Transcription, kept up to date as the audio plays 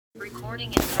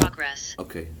Recording in progress.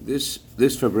 Okay, this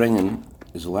Farbrengen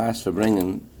is the last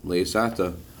Farbrengen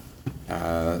Leisata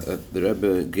that the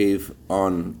Rebbe gave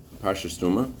on Parshas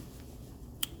Truma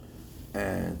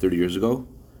 30 years ago,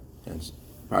 and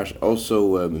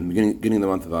also beginning of the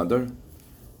month of Adar,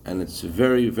 and it's a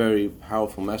very, very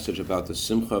powerful message about the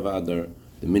Simcha of Adar,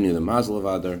 the meaning of the Mazel of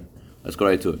Adar. Let's go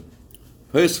right to it.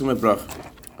 We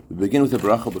begin with the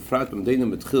bracha b'frat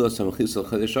b'mdeinim b'tchilas hamachis al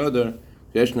chedesh Adar.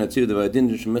 Especially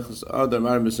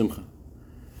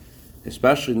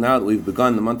now that we've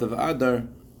begun the month of Adar,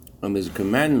 there's a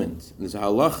commandment, there's a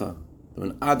halacha, that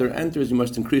when Adar enters, you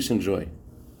must increase in joy.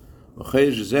 And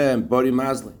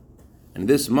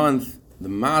this month, the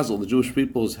mazel, the Jewish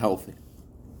people, is healthy.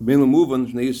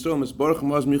 It's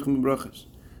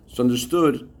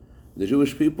understood the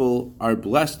Jewish people are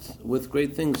blessed with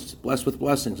great things, blessed with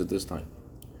blessings at this time.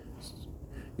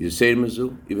 You say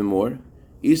Mazu, even more.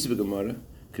 The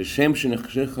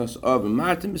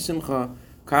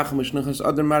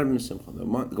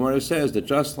Gemara says that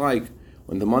just like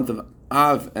when the month of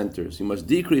Av enters, you must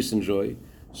decrease in joy,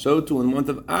 so too when the month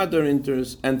of Adar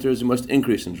enters, you must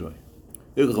increase in joy.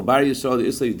 Therefore,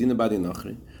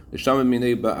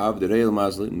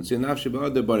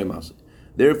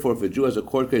 if a Jew has a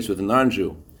court case with a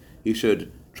non-Jew, he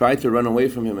should try to run away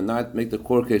from him and not make the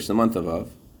court case the month of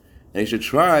Av. And he should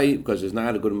try, because there's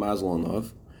not a good mazel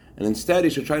enough, and instead he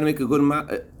should try to make a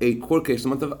court case the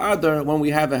month of Adar when we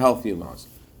have a healthy mazel.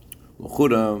 Why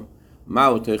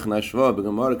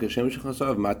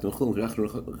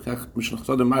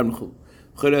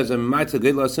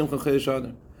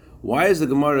does the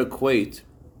Gemara equate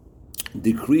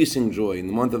decreasing joy in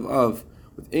the month of Av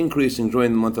with increasing joy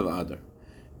in the month of Adar?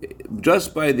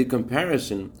 Just by the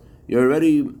comparison, you're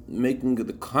already making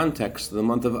the context of the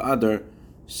month of Adar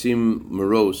seem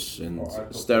morose and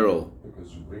sterile.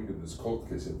 Because you bring in this court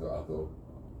case into Adar,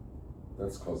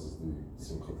 that causes the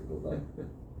simcha to go down.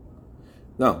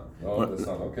 No, that's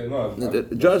not okay. No,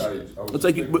 it's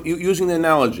like you using the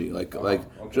analogy,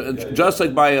 just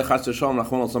like by a chas v'shalom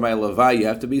nachman somebody levai, you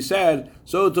have to be sad.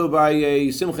 So to by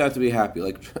a simcha, you have to be happy.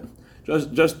 Like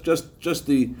just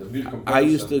the I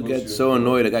used to get so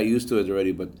annoyed. I got used to it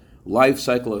already, but life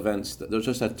cycle events. There's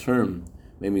just that term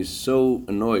made me so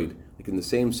annoyed. Like in the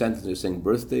same sentence, you're saying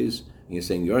birthdays and you're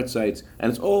saying yahrzeits, and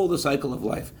it's all the cycle of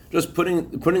life. Just putting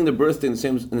the birthday in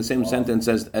the same sentence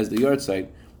as the yahrzeit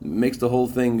makes the whole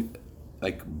thing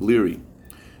like bleary.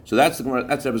 So that's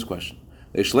Rebbe's question.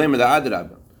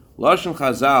 Lashon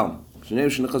Chazal.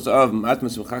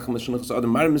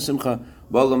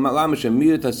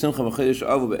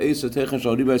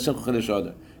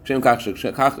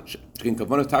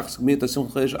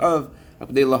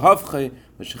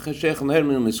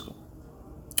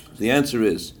 The answer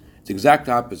is it's exact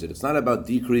opposite. It's not about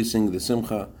decreasing the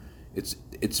simcha. It's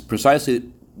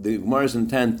precisely the Gemara's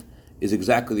intent is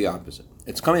exactly the opposite.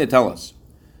 It's coming to tell us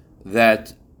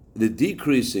that the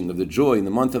decreasing of the joy in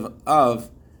the month of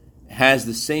Av has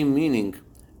the same meaning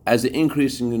as the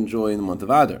increasing in joy in the month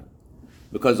of Adar.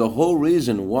 Because the whole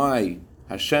reason why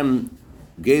Hashem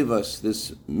gave us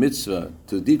this mitzvah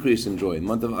to decrease in joy in the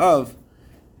month of Av,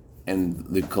 and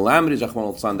the calamities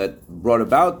that brought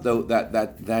about that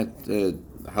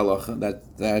halacha,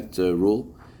 that rule,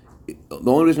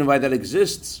 the only reason why that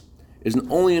exists is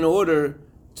only in order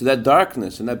to that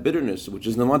darkness and that bitterness, which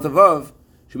is in the month of Av,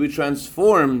 should be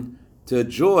transformed to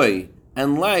joy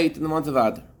and light in the month of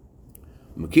Adar.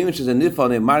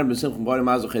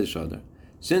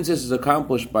 Since this is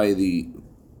accomplished by the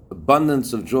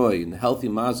abundance of joy and the healthy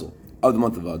mazel of the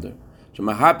month of Adar,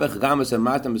 that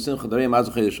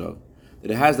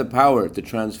it has the power to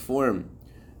transform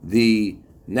the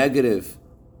negative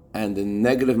and the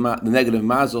negative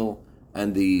mazel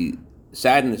and the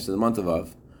sadness of the month of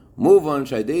Av. Move on.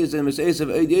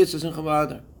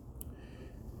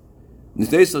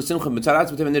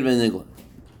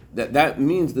 That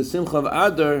means the simcha of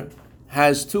Adar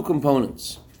has two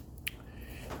components.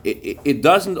 It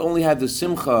doesn't only have the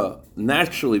simcha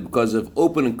naturally because of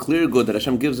open and clear good that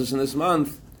Hashem gives us in this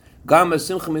month. In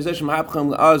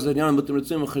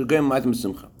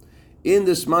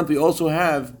this month, we also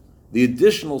have the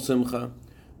additional simcha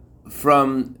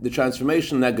from the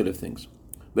transformation of negative things.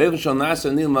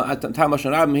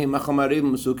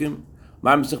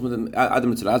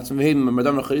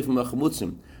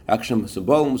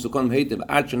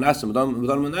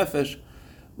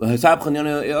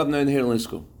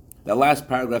 That last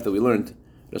paragraph that we learned,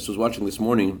 just was watching this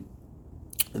morning,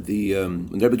 when the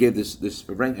Rebbe gave this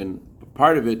Farbrengen,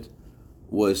 part of it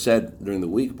was said during the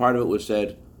week, part of it was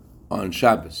said on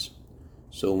Shabbos.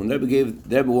 So when the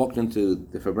Rebbe walked into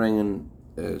the Farbrengen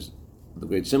the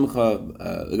great Simcha,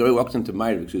 the Rebbe walked into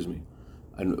Ma'ariv,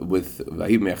 and with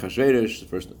Vahib Me'achashverosh,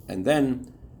 first, and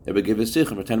then the Rebbe gave a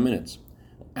Sikha for 10 minutes.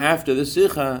 After the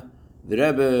Sikha, the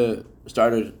Rebbe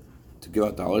started to give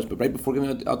out dollars, but right before giving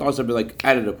out dollars, the Rebbe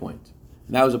added a point.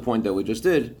 And that was a point that we just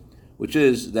did, which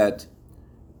is that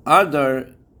Adar,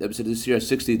 the Rebbe said this year,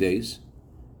 60 days,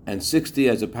 and 60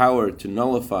 has a power to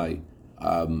nullify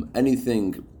any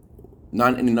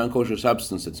non-kosher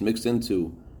substance that's mixed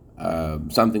into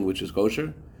something which is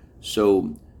kosher.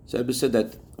 So Rebbe said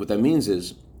that what that means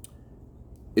is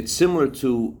it's similar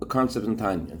to a concept in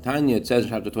Tanya. In Tanya, it says in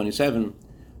chapter 27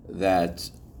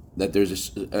 that there's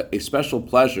a special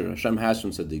pleasure Hashem has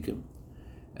from tzaddikim,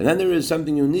 and then there is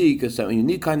something unique, a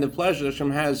unique kind of pleasure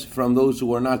Hashem has from those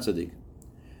who are not tzaddikim.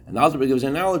 And the Alter gives an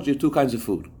analogy of two kinds of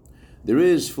food. There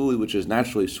is food which is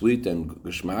naturally sweet and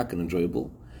geshmak and enjoyable,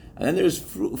 and then there's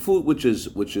food which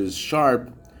is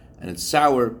sharp and it's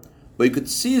sour, but you could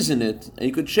season it and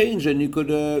you could change it and you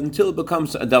could until it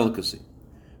becomes a delicacy.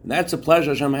 And that's a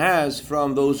pleasure Hashem has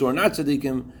from those who are not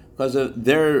tzaddikim, because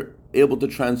they're able to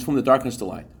transform the darkness to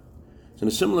light. So in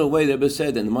a similar way, the Rebbe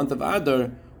said, in the month of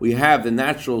Adar, we have the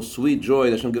natural sweet joy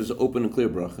that Hashem gives us open and clear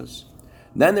brachas.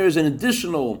 Then there is an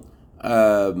additional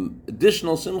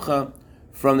simcha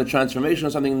from the transformation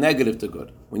of something negative to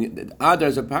good. When Adar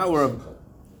has a power of,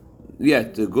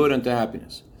 to good and to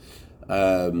happiness.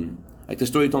 Like the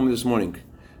story you told me this morning,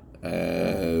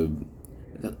 that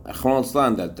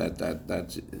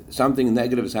something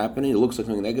negative is happening. It looks like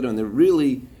something negative, and they're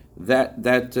really that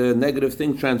negative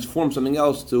thing transforms something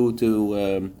else to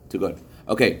good.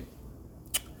 Okay.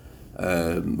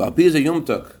 This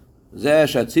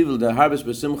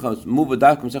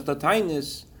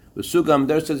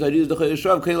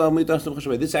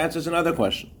answers another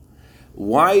question.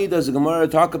 Why does the Gemara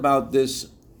talk about this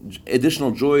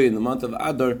additional joy in the month of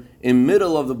Adar in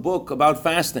middle of the book about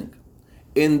fasting?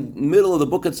 In middle of the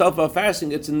book itself about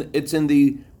fasting, it's in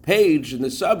the page, in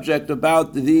the subject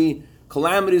about the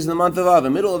calamities in the month of Av.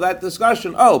 In the middle of that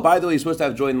discussion, by the way, you're supposed to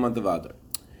have joy in the month of Adar.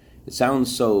 It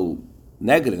sounds so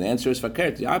negative. The answer is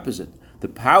fakert, the opposite. The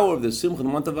power of the Simcha in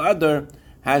the month of Adar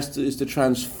is to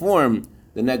transform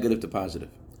the negative to positive.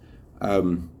 We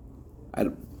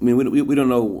don't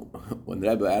know when the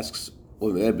Rebbe asks,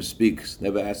 or the Rebbe speaks, the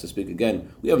Rebbe has to speak again.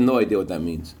 We have no idea what that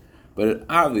means. But it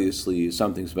obviously is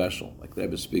something special, like the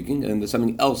Rebbe is speaking, and there's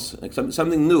something else, like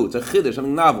something new. It's a chiddush,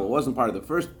 something novel. It wasn't part of the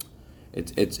first.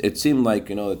 It seemed like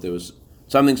that there was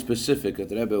something specific that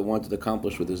the Rebbe wanted to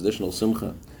accomplish with this additional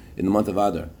simcha in the month of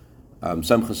Adar.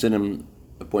 Some Chassidim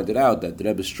pointed out that the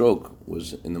Rebbe's stroke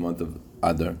was in the month of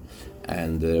Adar,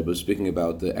 and the Rebbe was speaking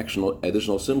about the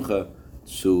additional simcha,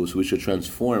 so we should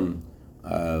transform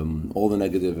all the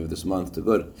negative of this month to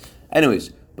good.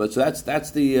 Anyways, but so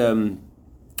that's the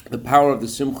power of the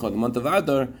simcha in the month of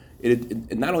Adar.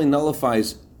 It not only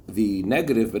nullifies the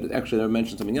negative, but it actually never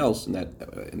mentioned something else in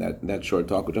that short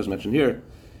talk, which I was mentioned here.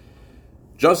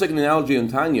 Just like an analogy in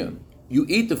Tanya, you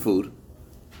eat the food,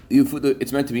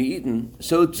 it's meant to be eaten.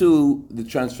 So too, the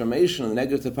transformation of the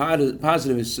negative to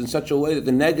positive is in such a way that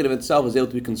the negative itself is able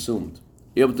to be consumed.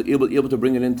 You're able to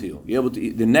bring it into you. You're able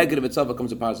to the negative itself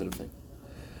becomes a positive thing.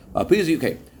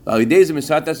 Okay. So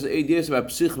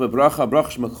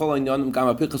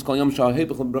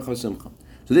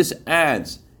this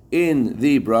adds in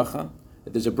the bracha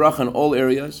that there's a bracha in all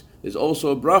areas. There's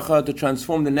also a bracha to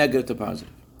transform the negative to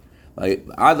positive.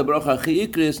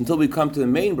 Until we come to the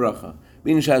main bracha.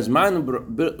 Until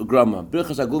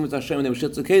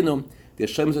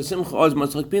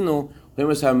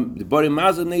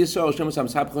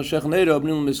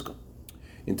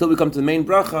we come to the main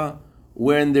bracha,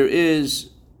 when there is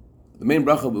the main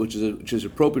bracha, which is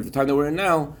appropriate for the time that we're in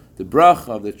now, the bracha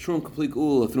of the true and complete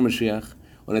geula through Mashiach.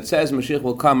 When it says Mashiach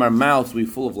will come, our mouths will be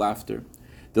full of laughter.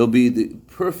 There'll be the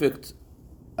perfect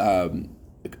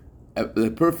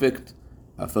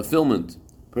fulfillment,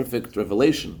 perfect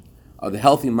revelation of the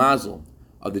healthy mazel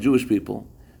of the Jewish people,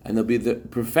 and there'll be the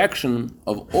perfection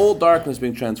of all darkness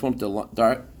being transformed to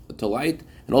light,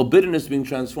 and all bitterness being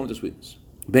transformed to sweetness.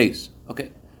 Base.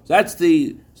 Okay. So that's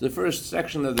the first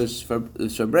section of this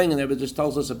Farbrengen, and it just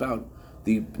tells us about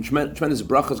the tremendous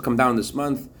brachas come down this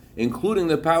month, including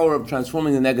the power of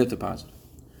transforming the negative to positive.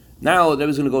 Now, there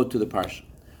is going to go to the parsha.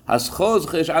 The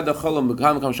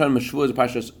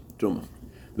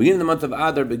beginning of the month of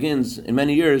Adar begins in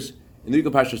many years in the week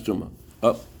of Parshas Truma.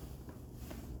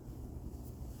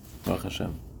 Baruch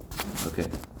Hashem. Okay.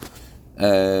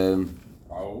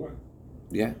 Power one.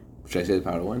 Yeah. Should I say the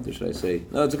power one, or should I say...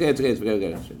 No, it's okay.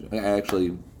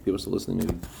 Actually, people still listening,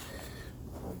 maybe.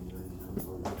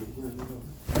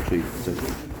 Actually, it's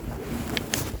okay.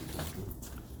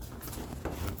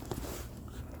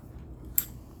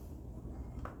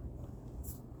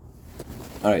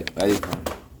 All right, ready?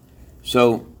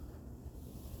 So,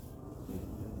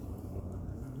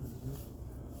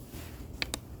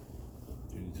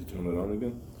 You need to turn it on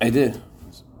again? I did.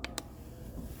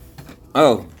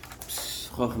 Oh.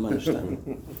 Chochem understand.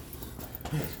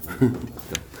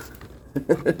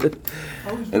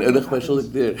 En erg bij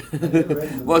schuldig dir.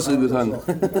 Was het goed aan?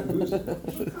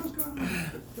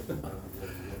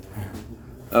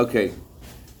 Okay.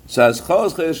 So as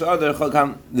Chodesh Chodesh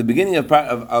Adar, the beginning of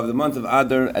the month of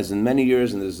Adar, as in many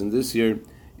years, and as in this year,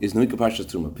 is Nuika Parshas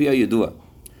Truma. Pia Yedua.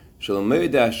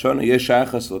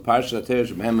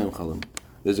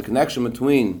 There's a connection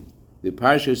between the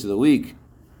parshas of the week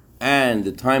and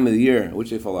the time of the year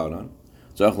which they fall out on.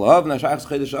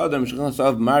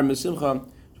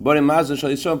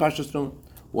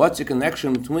 What's the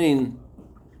connection between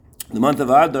the month of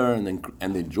Adar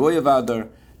and the joy of Adar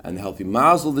and the healthy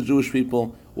mazel of the Jewish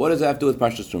people? What does that have to do with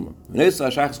Parshas Truma? In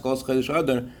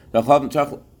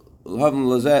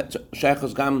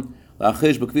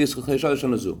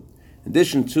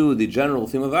addition to the general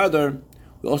theme of Adar,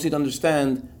 we also need to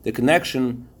understand the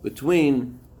connection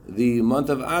between the month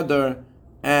of Adar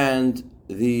and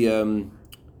the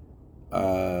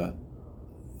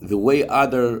way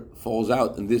Adar falls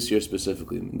out in this year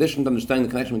specifically. In addition to understanding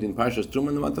the connection between Parshas Truma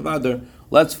and the month of Adar,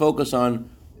 let's focus on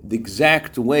the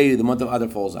exact way the month of Adar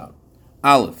falls out.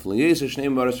 Aleph. First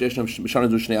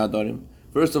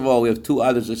of all, we have two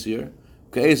Adars this year.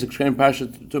 And in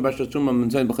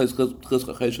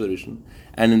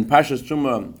Parshas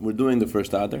Truma, we're doing the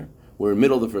first Adar. We're in the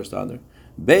middle of the first Adar.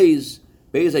 Beis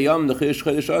Ayam the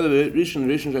Chedesh Adar Rishon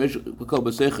Kol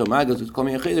B'Seicha Magas Kol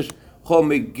Mei Chedesh Chol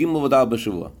Mei Gimel V'Dal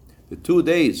B'Shavua. The 2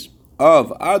 days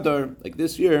of Adar, like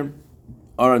this year,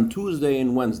 are on Tuesday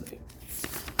and Wednesday.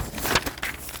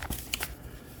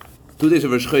 2 days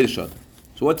of Rosh Chodesh Adar.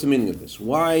 So what's the meaning of this?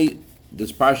 Why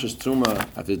does Parshas Truma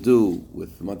have to do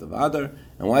with the month of Adar,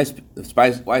 and why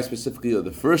specifically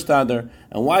the first Adar,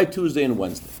 and why Tuesday and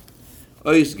Wednesday?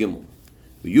 Ois Gimel.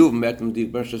 Yuv Metam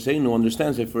Dik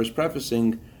understands by first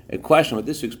prefacing a question about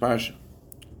this week's parsha.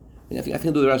 I think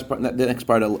I'll do the next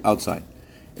part outside.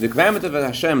 In the commandment of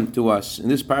Hashem to us in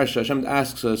this parsha, Hashem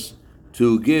asks us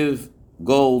to give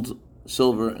gold,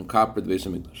 silver, and copper to the Beis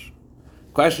Hamikdash.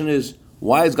 The question is,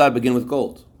 why does God begin with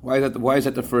gold? Why is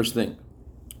that the first thing?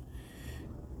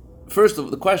 First of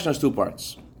all, the question has two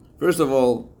parts. First of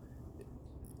all,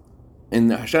 in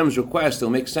Hashem's request,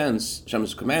 it'll make sense,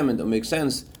 Hashem's commandment, it'll make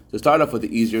sense to start off with the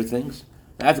easier things,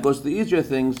 and after goes to the easier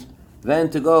things, then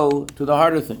to go to the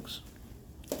harder things.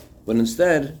 But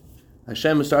instead,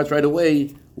 Hashem starts right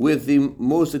away with the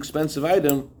most expensive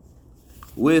item,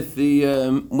 with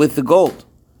the gold.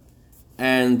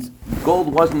 And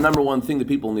gold wasn't the number one thing that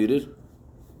people needed.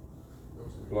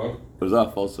 Blood? It was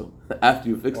off also, after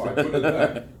you fixed I it. put it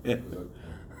back. Yeah.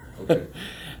 Okay.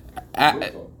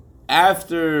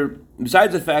 After,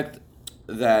 besides the fact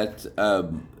that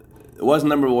it wasn't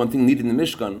the number one thing needed in the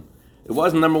Mishkan, it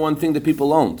wasn't the number one thing that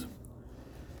people owned.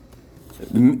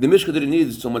 The Mishkan didn't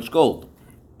need so much gold.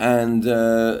 And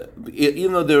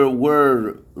even though there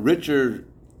were the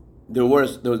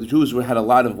Jews had a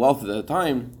lot of wealth at the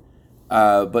time,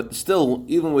 but still,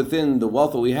 even within the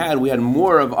wealth that we had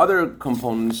more of other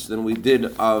components than we did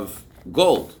of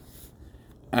gold.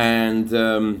 And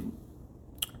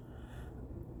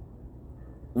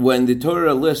when the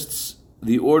Torah lists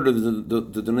the order of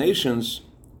the donations,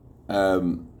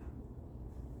 when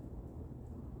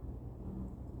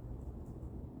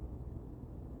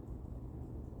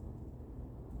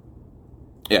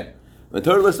the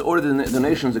Torah lists the order of the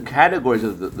donations, the categories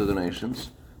of the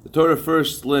donations, the Torah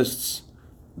first lists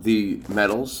the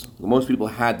metals. Most people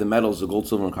had the metals, the gold,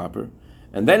 silver, and copper.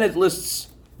 And then it lists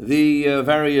the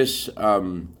various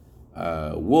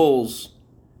wools,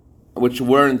 which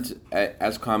weren't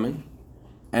as common.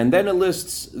 And then it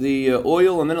lists the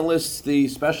oil, and then it lists the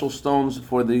special stones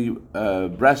for the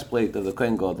breastplate of the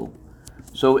Kohen Gadol.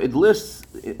 So it lists,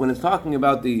 when it's talking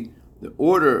about the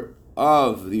order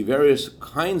of the various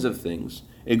kinds of things,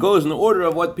 it goes in the order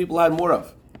of what people had more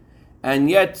of.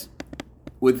 And yet,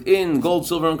 within gold,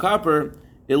 silver, and copper,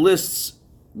 it lists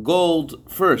gold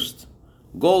first.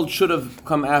 Gold should have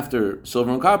come after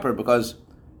silver and copper because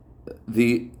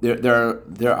there's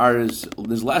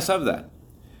less of that.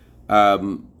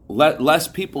 Less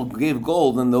people gave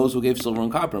gold than those who gave silver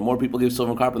and copper. More people gave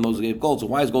silver and copper than those who gave gold. So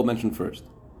why is gold mentioned first?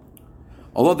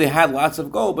 Although they had lots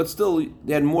of gold, but still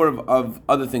they had more of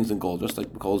other things than gold. Just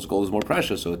like because gold is more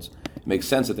precious, so it makes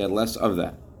sense that they had less of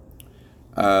that.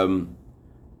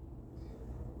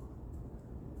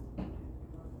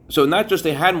 So not just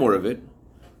they had more of it,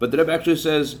 but the Rebbe actually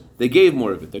says they gave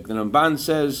more of it. Like the Ramban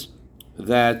says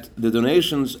that the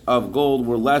donations of gold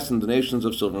were less than donations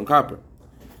of silver and copper,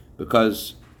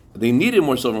 because they needed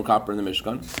more silver and copper in the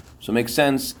Mishkan. So it makes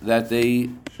sense that they.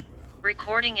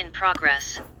 Recording in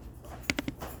progress.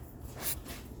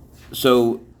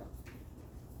 So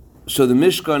the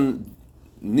Mishkan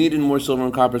needed more silver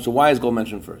and copper. So why is gold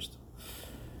mentioned first?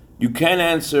 You can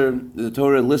answer the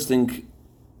Torah listing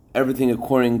everything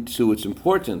according to its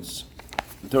importance.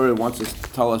 The Torah wants us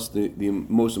to tell us the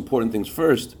most important things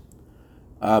first,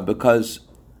 because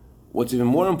what's even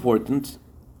more important,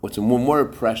 what's more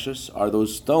precious, are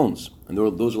those stones, and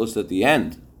those are listed at the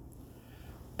end.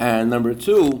 And number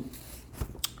two,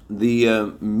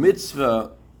 the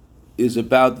mitzvah is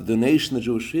about the donation of the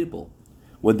Jewish people,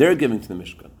 what they're giving to the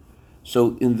Mishkan.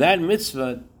 So in that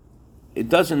mitzvah, it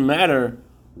doesn't matter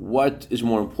what is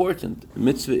more important. The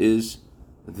mitzvah is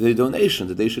the donation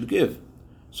that they should give.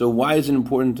 So why is it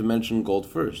important to mention gold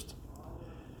first?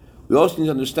 We also need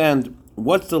to understand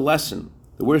what's the lesson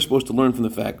that we're supposed to learn from the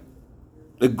fact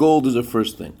that gold is the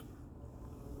first thing.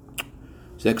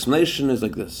 So the explanation is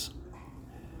like this.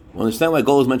 We'll understand why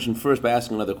gold is mentioned first by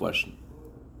asking another question.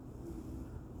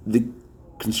 The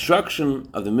construction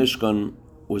of the Mishkan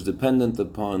was dependent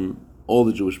upon all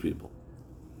the Jewish people.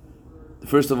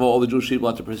 First of all the Jewish people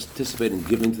had to participate in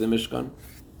giving to the Mishkan,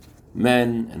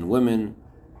 men and women,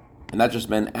 and not just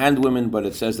men and women, but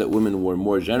it says that women were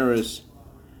more generous.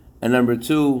 And number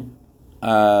two,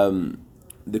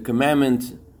 the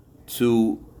commandment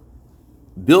to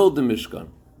build the Mishkan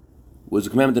was a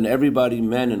commandment on everybody,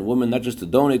 men and women, not just to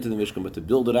donate to the Mishkan, but to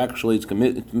build it actually. It's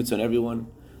mitzvah on everyone,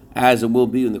 as it will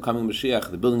be in the coming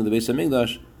Mashiach, the building of the Beis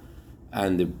HaMikdash,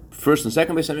 and the first and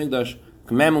second Beis HaMikdash.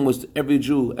 Commandment was to every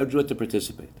Jew had to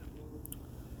participate.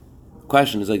 The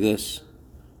question is like this.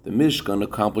 The Mishkan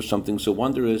accomplished something so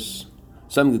wondrous,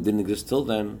 something that didn't exist till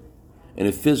then. In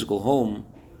a physical home,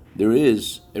 there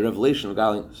is a revelation of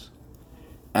godliness.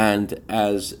 And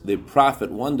as the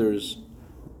prophet wonders,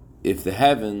 if the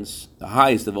heavens, the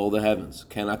highest of all the heavens,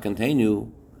 cannot contain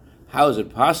you, how is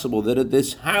it possible that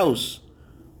this house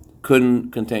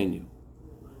couldn't contain you?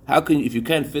 How can you, if you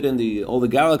can't fit in all the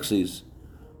galaxies,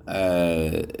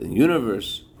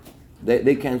 universe,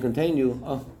 they can't contain you?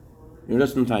 Oh, you're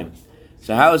just in time.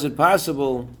 So how is it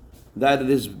possible that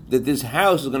this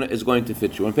house is going to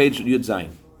fit you? On page Yud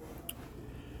Zayin,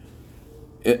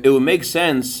 it would make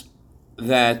sense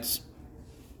that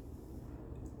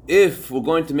if we're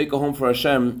going to make a home for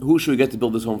Hashem, who should we get to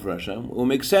build this home for Hashem? It will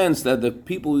make sense that the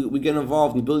people we get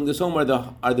involved in building this home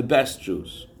are the best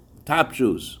Jews, top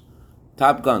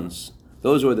guns.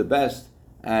 Those who are the best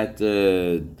at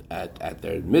their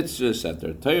mitzvahs, at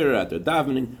their Torah, at their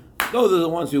davening. Those are the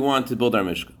ones we want to build our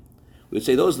Mishkan. We'd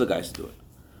say those are the guys to do it.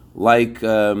 Like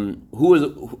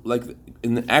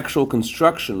in the actual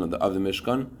construction of the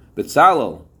Mishkan,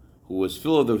 Betzalel, who was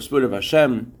filled with the Spirit of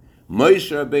Hashem,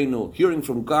 Moshe Rabbeinu, hearing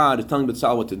from God, is telling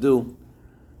Betzalel what to do.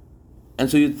 And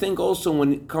so you'd think also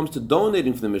when it comes to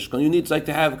donating for the Mishkan, you need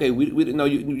to have, okay,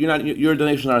 your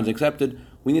donations aren't accepted.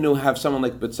 We need to have someone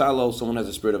like Betzalel, someone who has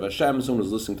the Spirit of Hashem, someone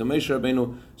who's listening to Moshe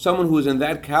Rabbeinu, someone who is in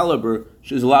that caliber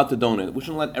is allowed to donate. We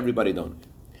shouldn't let everybody donate.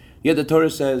 Yet the Torah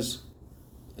says,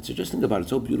 so just think about it, it's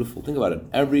so beautiful. Think about it.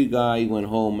 Every guy went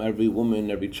home, every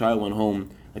woman, every child went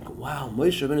home. Like, wow,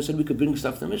 Moshe Rabbeinu said we could bring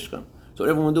stuff to the Mishkan. So what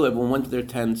everyone do? Everyone went to their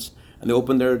tents, and they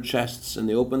opened their chests, and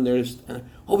they opened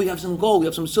we have some gold, we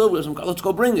have some silver, we have some gold, let's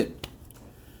go bring it.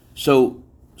 So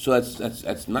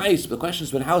that's nice, but the question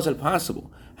is, but how is that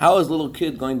possible? How is a little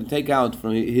kid going to take out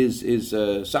from his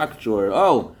sock drawer,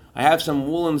 oh, I have some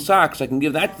woolen socks, I can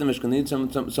give that to the Mishkan, I need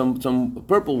some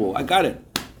purple wool, I got it.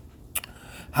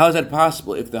 How is that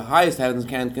possible? If the highest heavens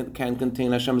can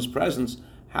contain Hashem's presence,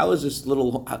 how is this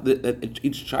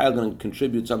each child going to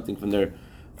contribute something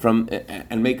from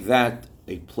and make that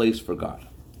a place for God?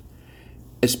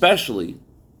 Especially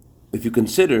if you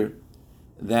consider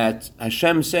that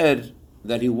Hashem said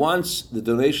that He wants the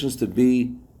donations to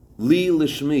be li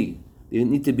lishmi. They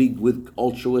need to be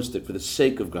altruistic for the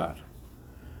sake of God.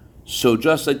 So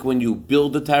just like when you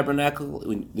build the tabernacle,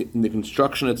 in the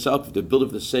construction itself, to build it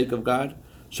for the sake of God,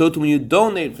 so too when you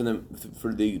donate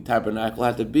for the tabernacle, it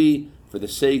has to be for the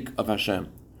sake of Hashem.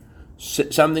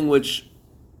 Something which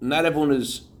not everyone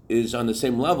is on the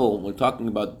same level when talking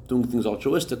about doing things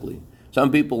altruistically. Some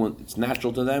people, it's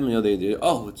natural to them, they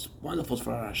it's wonderful, it's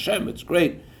for Hashem, it's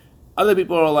great. Other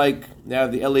people are like, they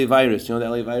have the LA virus. You know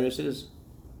what the LA virus is?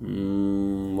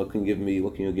 What can you give me?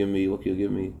 What can you give me? What can you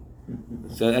give me?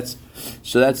 So that's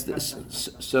this.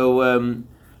 So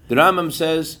the Rambam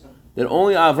says that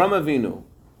only Avram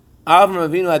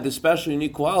Avinu had this special,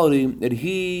 unique quality that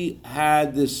he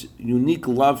had this unique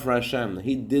love for Hashem.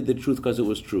 He did the truth because it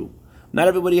was true. Not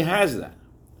everybody has that.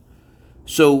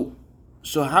 So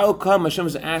how come Hashem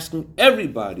is asking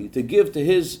everybody to give to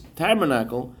His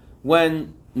tabernacle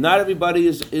when not everybody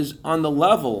is on the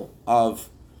level of?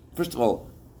 First of all,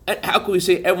 how can we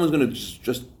say everyone's going to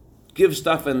just give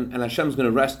stuff and Hashem's going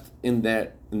to rest in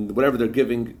whatever they're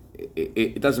giving?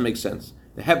 It doesn't make sense.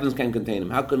 The heavens can't contain Him.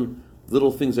 How can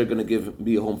little things they're going to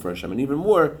be a home for Hashem? And even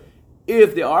more,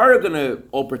 if they are going to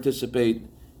all participate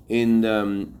in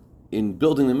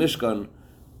building the Mishkan,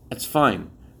 that's fine.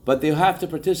 But they have to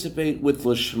participate with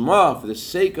Lishma for the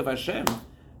sake of Hashem.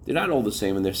 They're not all the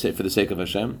same in their for the sake of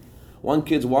Hashem. One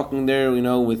kid's walking there,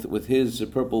 with his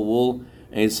purple wool,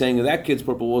 and he's saying that kid's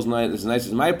purple wool is not as nice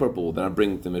as my purple wool that I'm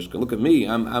bringing to Mishkan. Look at me,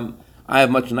 I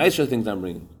have much nicer things I'm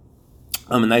bringing.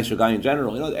 I'm a nicer guy in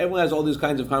general. Everyone has all these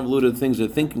kinds of convoluted things they're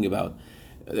thinking about.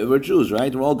 We're Jews,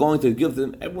 right? We're all going to give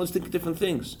them. Everyone's thinking different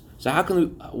things. So how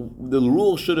can the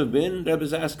rule should have been? Rebbe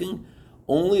is asking,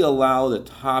 only allow the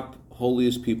top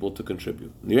holiest people to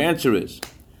contribute. And the answer is,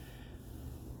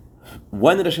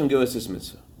 when did Hashem give us this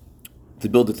mitzvah to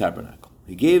build the tabernacle?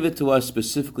 He gave it to us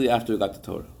specifically after we got the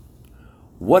Torah.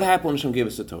 What happened when Hashem gave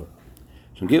us the Torah?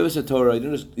 Hashem gave us the Torah.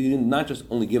 He did not just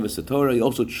only give us the Torah, He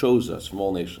also chose us from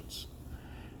all nations.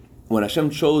 When Hashem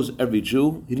chose every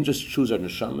Jew, He didn't just choose our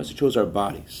neshamas, He chose our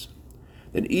bodies.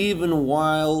 That even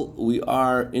while we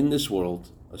are in this world,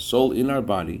 a soul in our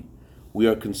body, we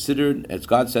are considered, as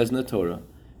God says in the Torah,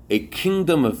 a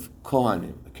kingdom of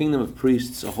Kohanim, a kingdom of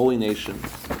priests, a holy nation.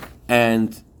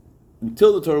 And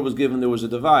until the Torah was given, there was a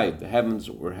divide. The heavens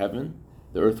were heaven,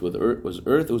 the earth was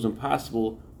earth. It was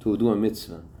impossible to do a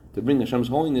mitzvah, to bring Hashem's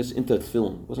holiness into a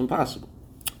tefillin. It was impossible.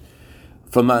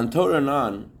 From Matan Torah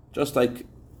on, just like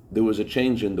there was a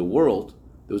change in the world,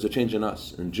 there was a change in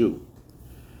us, in Jew.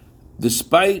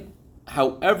 Despite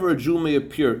however a Jew may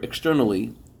appear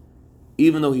externally,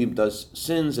 even though he does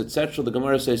sins, etc., the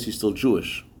Gemara says he's still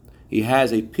Jewish. He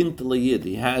has a pintele yid.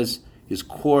 He has his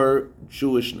core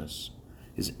Jewishness,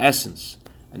 his essence.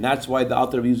 And that's why the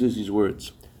Alter Rebbe uses these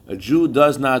words. A Jew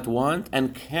does not want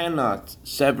and cannot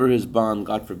sever his bond,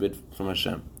 God forbid, from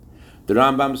Hashem. The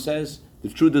Rambam says the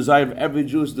true desire of every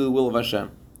Jew is to do the will of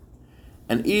Hashem.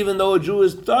 And even though a Jew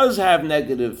does have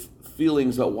negative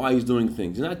feelings about why he's doing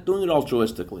things, he's not doing it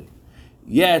altruistically.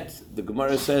 Yet, the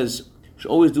Gemara says, you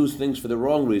should always do things for the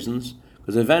wrong reasons,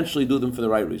 because eventually do them for the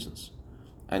right reasons.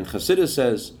 And Chassidus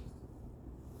says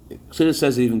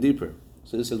it even deeper.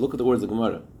 Chassidus says, look at the words of the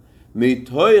Gemara.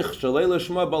 Mitoich shalei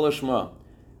lishma balashma.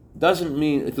 Doesn't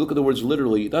mean, if you look at the words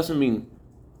literally, it doesn't mean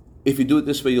if you do it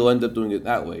this way, you'll end up doing it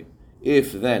that way.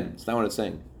 If then, it's not what it's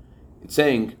saying. It's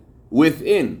saying,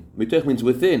 within, mitoich means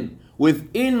within.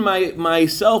 Within my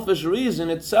selfish reason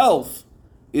itself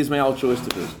is my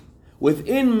altruistic reason.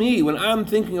 Within me, when I'm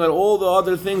thinking about all the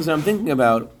other things I'm thinking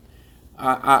about,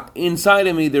 inside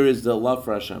of me there is the love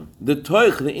for Hashem. The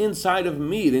toich, the inside of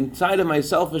me, the inside of my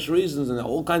selfish reasons and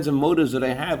all kinds of motives that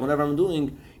I have whenever I'm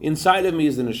doing, inside of me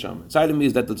is the neshama. Inside of me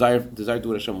is that desire to do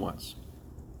what Hashem wants.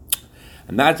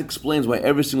 And that explains why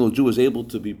every single Jew is able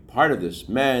to be part of this,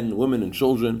 men, women, and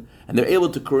children, and they're able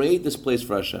to create this place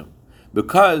for Hashem.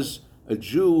 Because a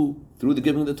Jew, through the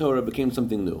giving of the Torah, became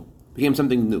something new.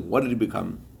 What did he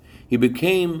become? He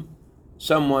became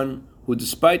someone who,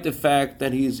 despite the fact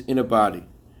that he's in a body,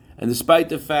 and despite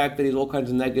the fact that he has all kinds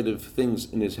of negative things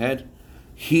in his head,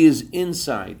 his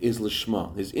inside is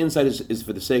lishma. His inside is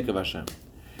for the sake of Hashem.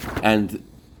 And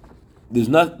there's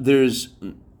nothing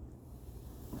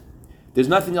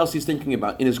else he's thinking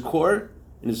about. In his core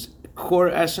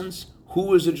essence,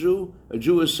 who is a Jew? A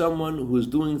Jew is someone who is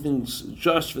doing things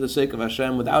just for the sake of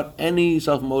Hashem, without any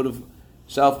self-motive,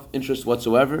 self-interest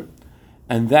whatsoever.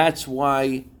 And that's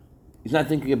why he's not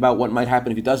thinking about what might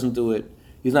happen if he doesn't do it.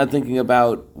 He's not thinking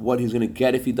about what he's going to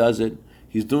get if he does it.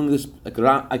 He's doing this like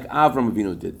Avram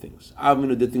Avinu did things. Avram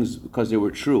Avinu did things because they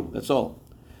were true. That's all.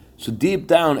 So deep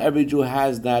down, every Jew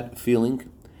has that feeling,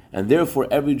 and therefore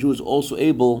every Jew is also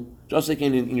able, just like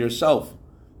in yourself,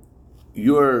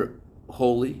 you're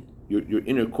holy, your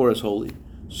inner core is holy,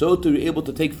 so to be able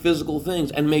to take physical things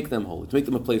and make them holy, to make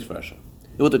them a place for Hashem,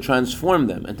 able to transform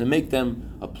them and to make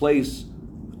them a place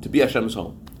to be Hashem's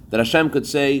home. That Hashem could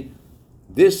say,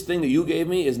 this thing that you gave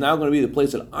me is now going to be the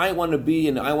place that I want to be,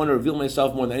 and I want to reveal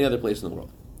myself more than any other place in the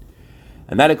world.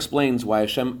 And that explains why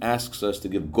Hashem asks us to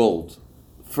give gold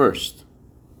first.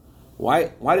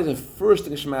 Why does the first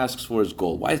thing Hashem asks for is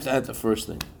gold? Why is that the first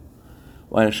thing?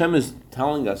 What Hashem is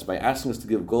telling us by asking us to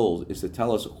give gold is to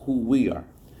tell us who we are.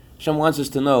 Hashem wants us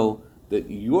to know that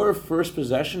your first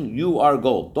possession, you are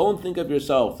gold. Don't think of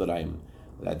yourself that I'm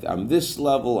this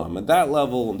level, I'm at that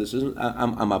level, and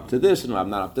I'm up to this, and I'm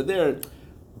not up to there.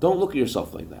 Don't look at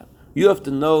yourself like that. You have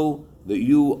to know that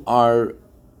you are,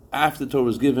 after the Torah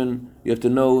was given, you have to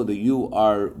know that you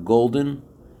are golden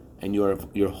and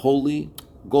you're holy.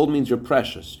 Gold means you're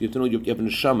precious. You have to know you have a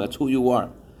neshama. That's who you are.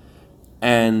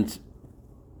 And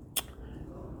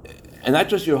not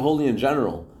just you're holy in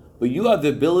general, but you have the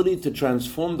ability to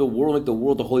transform the world, make the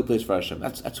world a holy place for Hashem.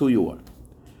 That's who you are.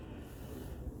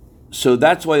 So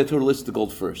that's why the Torah lists the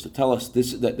gold first, to tell us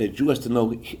this, that the Jew has to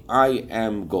know, I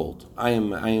am gold. I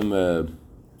am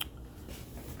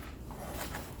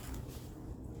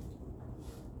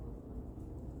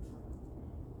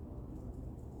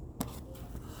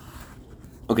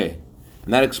okay,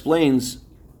 and that explains.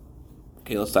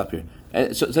 Okay, let's stop here.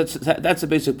 So that's the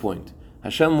basic point.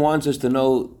 Hashem wants us to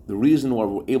know the reason why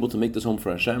we're able to make this home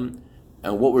for Hashem,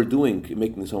 and what we're doing in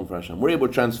making this home for Hashem. We're able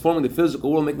to transform the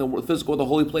physical world, making the physical world a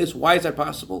holy place. Why is that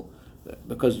possible?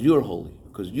 Because you're holy.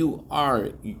 Because you are,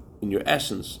 in your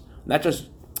essence, not just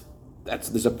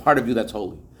there's a part of you that's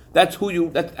holy. That's who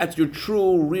you. That's your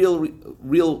true,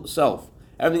 real self.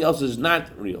 Everything else is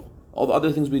not real. All the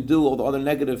other things we do, all the other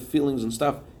negative feelings and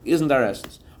stuff, isn't our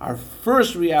essence. Our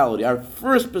first reality, our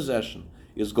first possession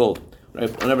is gold. Right?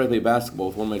 Whenever I play basketball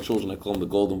with one of my children, I call him the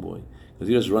golden boy, because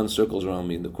he just runs circles around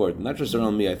me in the court. Not just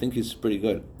around me, I think he's pretty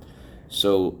good.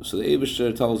 So the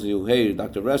Eibusher tells you, hey,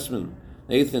 Dr. Ressman,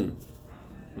 Nathan,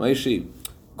 Maishi,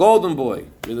 golden boy,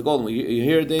 you're the golden boy. You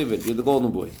hear David, you're the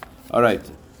golden boy. All right,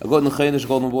 a good Nechaynish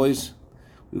golden boys.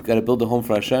 We've got to build a home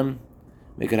for Hashem.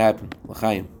 Make it happen.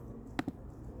 L'chaim.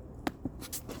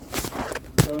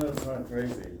 That's not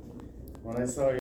crazy. When I saw